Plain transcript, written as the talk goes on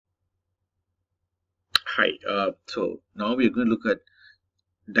Hi. So now we are going to look at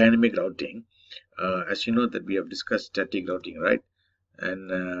dynamic routing. As you know that we have discussed static routing, right?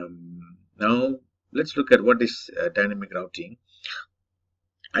 And now let's look at what is dynamic routing.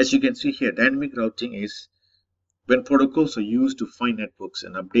 As you can see here, dynamic routing is when protocols are used to find networks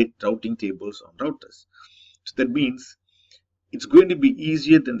and update routing tables on routers. So that means it's going to be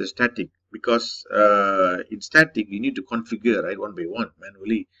easier than the static because in static you need to configure right one by one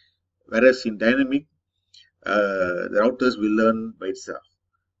manually, whereas in dynamic the routers will learn by itself.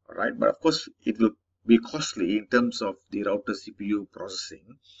 All right, but of course it will be costly in terms of the router CPU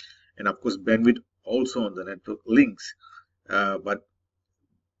processing and of course bandwidth also on the network links. But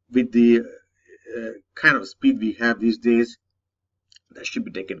with the kind of speed we have these days, that should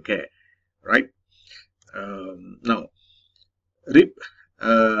be taken care, right? Now, RIP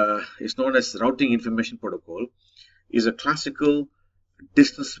is known as Routing Information Protocol, is a classical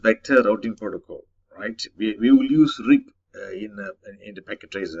distance vector routing protocol, right? We will use RIP in the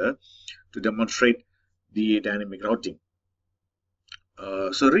packet tracer to demonstrate the dynamic routing.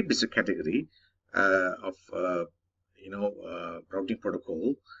 So RIP is a category of routing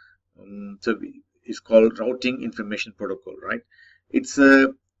protocol. So it's called Routing Information Protocol, right? It's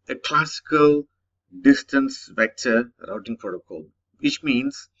a classical distance vector routing protocol, which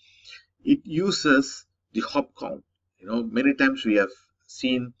means it uses the hop count. Many times we have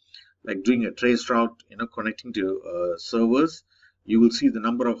seen like doing a trace route, connecting to servers, you will see the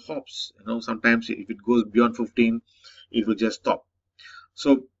number of hops. Sometimes if it goes beyond 15, it will just stop.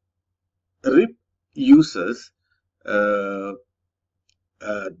 So RIP uses, the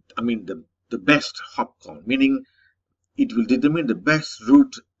best hop count, meaning it will determine the best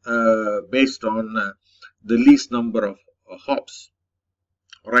route based on the least number of hops.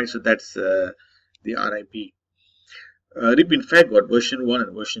 All right, so that's the RIP. RIP in fact got version 1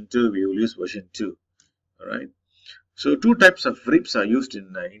 and version 2. We will use version 2. All right. So two types of RIPs are used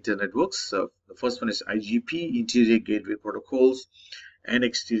in internet networks. So the first one is IGP, Interior Gateway Protocols, and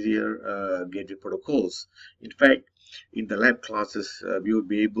Exterior Gateway Protocols. In fact, in the lab classes, we will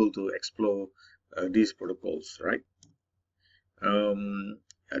be able to explore these protocols, right?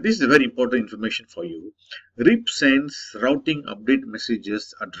 This is very important information for you. RIP sends routing update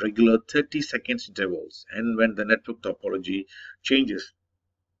messages at regular 30 seconds intervals and when the network topology changes.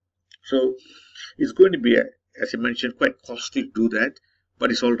 So it's going to be, as I mentioned, quite costly to do that,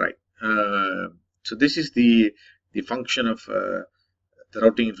 but it's all right. So this is the function of the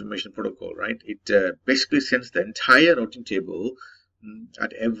routing information protocol, right? It basically sends the entire routing table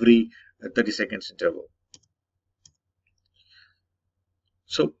at every 30 seconds interval.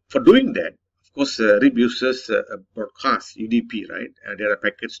 So for doing that, of course, RIP uses a broadcast UDP, right? Data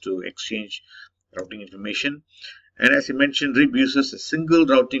packets to exchange routing information. And as I mentioned, RIP uses a single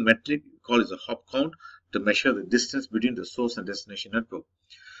routing metric called as a hop count to measure the distance between the source and destination network.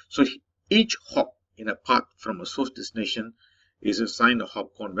 So each hop in a path from a source destination is assigned a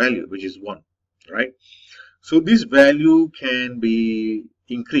hop count value, which is 1, right? So this value can be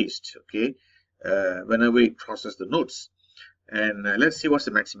increased, okay, whenever it crosses the nodes. And let's see what's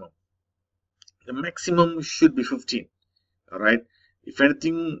the maximum. The maximum should be 15. All right. If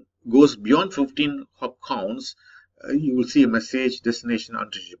anything goes beyond 15 hop counts, you will see a message destination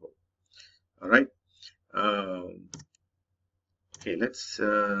unreachable. All right. Okay. Let's.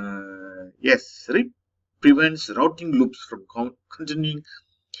 Yes. RIP prevents routing loops from continuing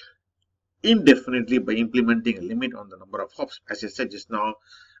indefinitely by implementing a limit on the number of hops. As I said just now,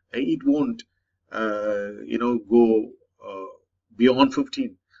 it won't, go beyond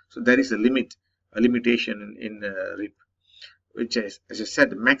 15. So there is a limitation in RIP, which is, as I said,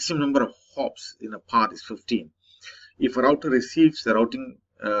 the maximum number of hops in a path is 15. If a router receives the routing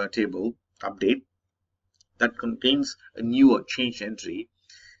table update that contains a new or changed entry,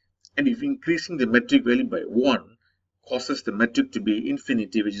 and if increasing the metric value by 1 causes the metric to be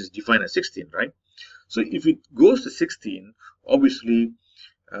infinity, which is defined as 16, right? So if it goes to 16, obviously,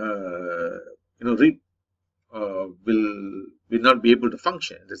 RIP will not be able to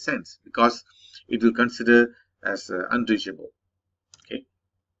function in the sense because it will consider as unreachable. Okay.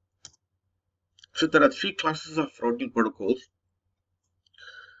 So there are 3 classes of routing protocols.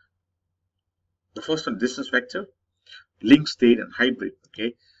 The first one, distance vector, link state, and hybrid.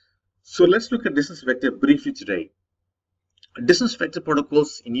 Okay. So let's look at distance vector briefly today. Distance vector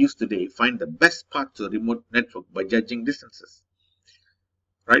protocols in use today find the best path to a remote network by judging distances.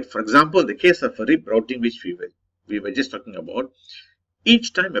 Right. For example, in the case of a RIP routing, which we were just talking about,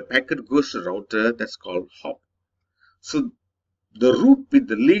 each time a packet goes to a router, that's called hop. So the route with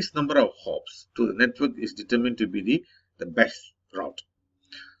the least number of hops to the network is determined to be the best route.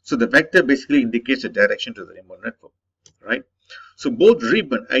 So the vector basically indicates the direction to the remote network, right? So both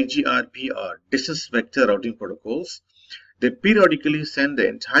RIB and IGRP are distance vector routing protocols. They periodically send the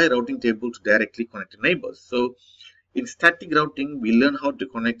entire routing table to directly connected neighbors. So in static routing, we learn how to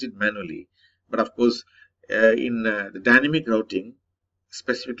connect it manually. But of course, in the dynamic routing,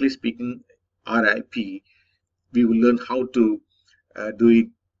 specifically speaking RIP, we will learn how to do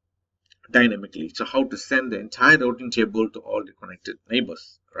it dynamically. So how to send the entire routing table to all the connected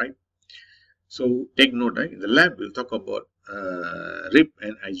neighbors, right? So take note, right? In the lab, we'll talk about RIP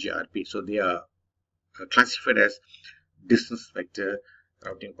and IGRP. So they are classified as distance vector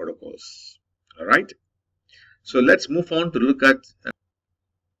routing protocols. All right. So let's move on to look at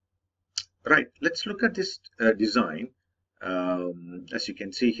let's look at this design. As you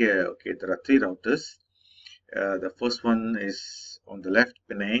can see here, okay, there are three routers. The first one is on the left,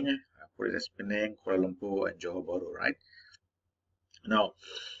 Penang. I put it as Penang, Kuala Lumpur, and Johor Bahru, right? Now,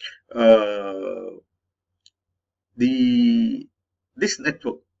 this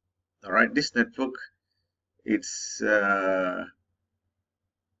network, all right, this network, it's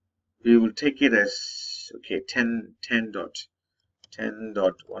we will take it as okay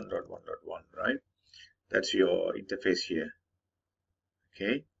 10.10.1.1.1, right? That's your interface here,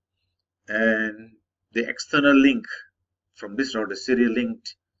 okay? And the external link from this router, serial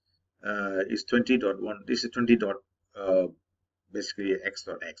linked, is 20.1. This is 20. Basically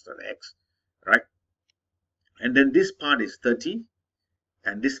x.x.x, right? And then this part is 30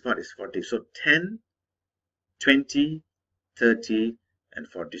 and this part is 40. So 10, 20, 30 and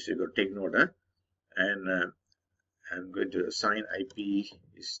 40. So you got to take note, and I'm going to assign IP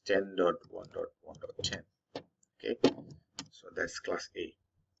is 10.1.1.10. okay, so that's class A.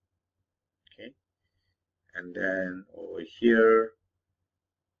 Okay, and then over here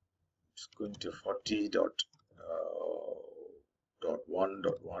it's going to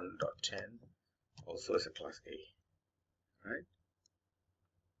 40.1.1.10 also as a class A, right?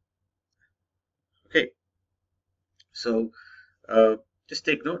 Okay, so just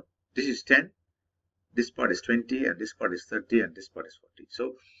take note, this is 10, this part is 20, and this part is 30, and this part is 40.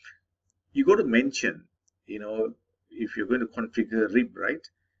 So you got to mention, if you're going to configure RIB, right?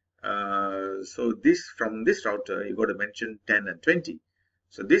 So this, from this router you got to mention 10 and 20.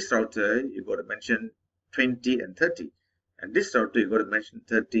 So this router you got to mention 20 and 30, and this router you got to mention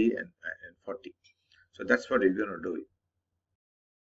 30 and 40. So that's what you're going to do it.